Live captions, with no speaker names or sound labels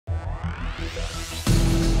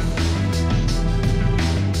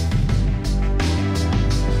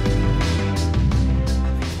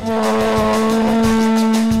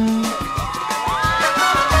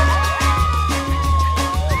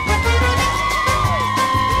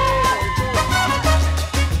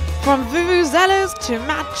Propellers to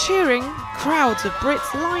mad cheering, crowds of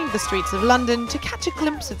Brits lined the streets of London to catch a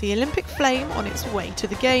glimpse of the Olympic flame on its way to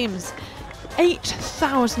the Games.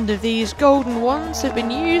 8,000 of these golden ones have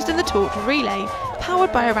been used in the torch relay,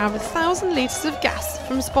 powered by around 1,000 litres of gas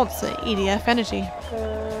from sponsor EDF Energy.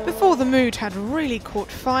 Before the mood had really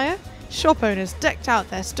caught fire, shop owners decked out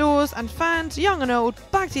their stores and fans, young and old,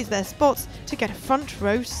 bagged into their spots to get a front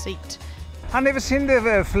row seat. I've never seen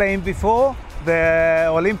the flame before, the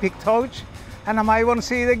Olympic torch, and I might want to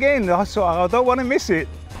see it again, so I don't want to miss it.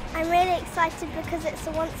 I'm really excited because it's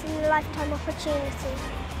a once-in-a-lifetime opportunity.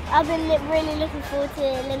 I've been really looking forward to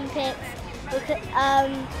the Olympics, because,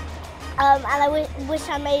 and I wish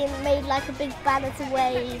I made like a big banner to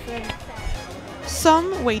wave.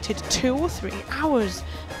 Some waited 2 or 3 hours,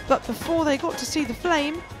 but before they got to see the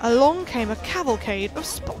flame, along came a cavalcade of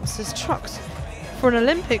sponsors' trucks. For an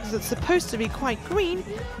Olympics that's supposed to be quite green,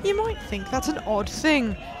 you might think that's an odd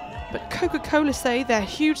thing. But Coca-Cola say their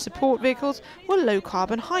huge support vehicles were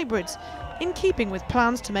low-carbon hybrids, in keeping with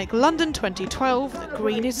plans to make London 2012 the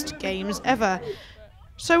greenest Games ever.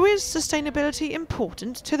 So is sustainability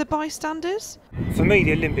important to the bystanders? For me,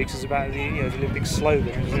 the Olympics is about the Olympic slogan.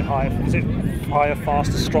 Is it higher,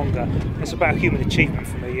 faster, stronger? It's about human achievement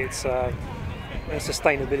for me.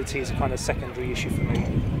 Sustainability is a kind of secondary issue for me.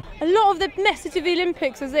 A lot of the message of the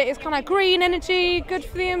Olympics is that it's kind of green energy, good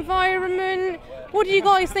for the environment. What do you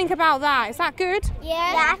guys think about that? Is that good?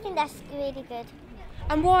 Yeah, I think that's really good.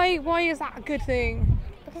 And why is that a good thing?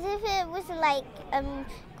 Because if it wasn't like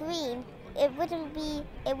green, it wouldn't be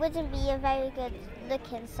a very good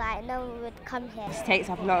looking site. No one would come here. It takes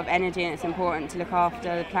up a lot of energy and it's important to look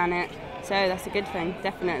after the planet. So that's a good thing,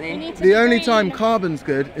 definitely. The only time carbon's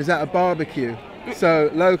good is at a barbecue.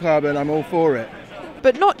 So low carbon, I'm all for it.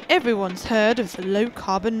 But not everyone's heard of the low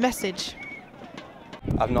carbon message.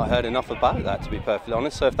 I've not heard enough about that, to be perfectly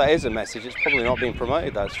honest, so if that is a message, it's probably not being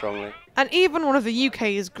promoted that strongly. And even one of the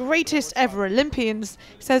UK's greatest ever Olympians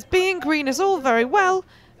says being green is all very well,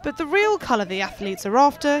 but the real colour the athletes are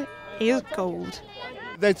after is gold.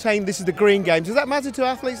 They're saying this is the Green Games. Does that matter to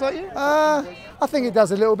athletes like you? I think it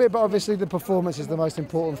does a little bit, but obviously the performance is the most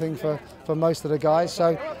important thing for most of the guys.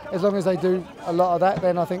 So as long as they do a lot of that,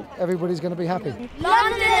 then I think everybody's going to be happy.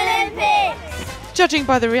 London Olympics! Judging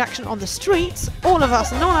by the reaction on the streets, all of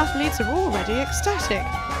us non-athletes are already ecstatic.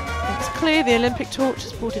 It's clear the Olympic torch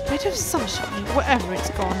has brought a bit of sunshine wherever it's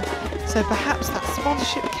gone, so perhaps that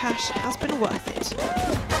sponsorship cash has been worth it.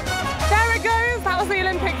 There it goes, that was the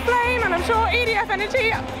Olympic flame, and I'm sure EDF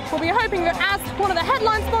Energy will be hoping that as one of the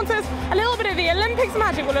headline sponsors, a little bit of the Olympics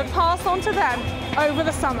magic will have passed on to them over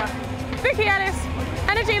the summer. Vicky Ellis,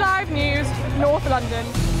 Energy Live News, North London.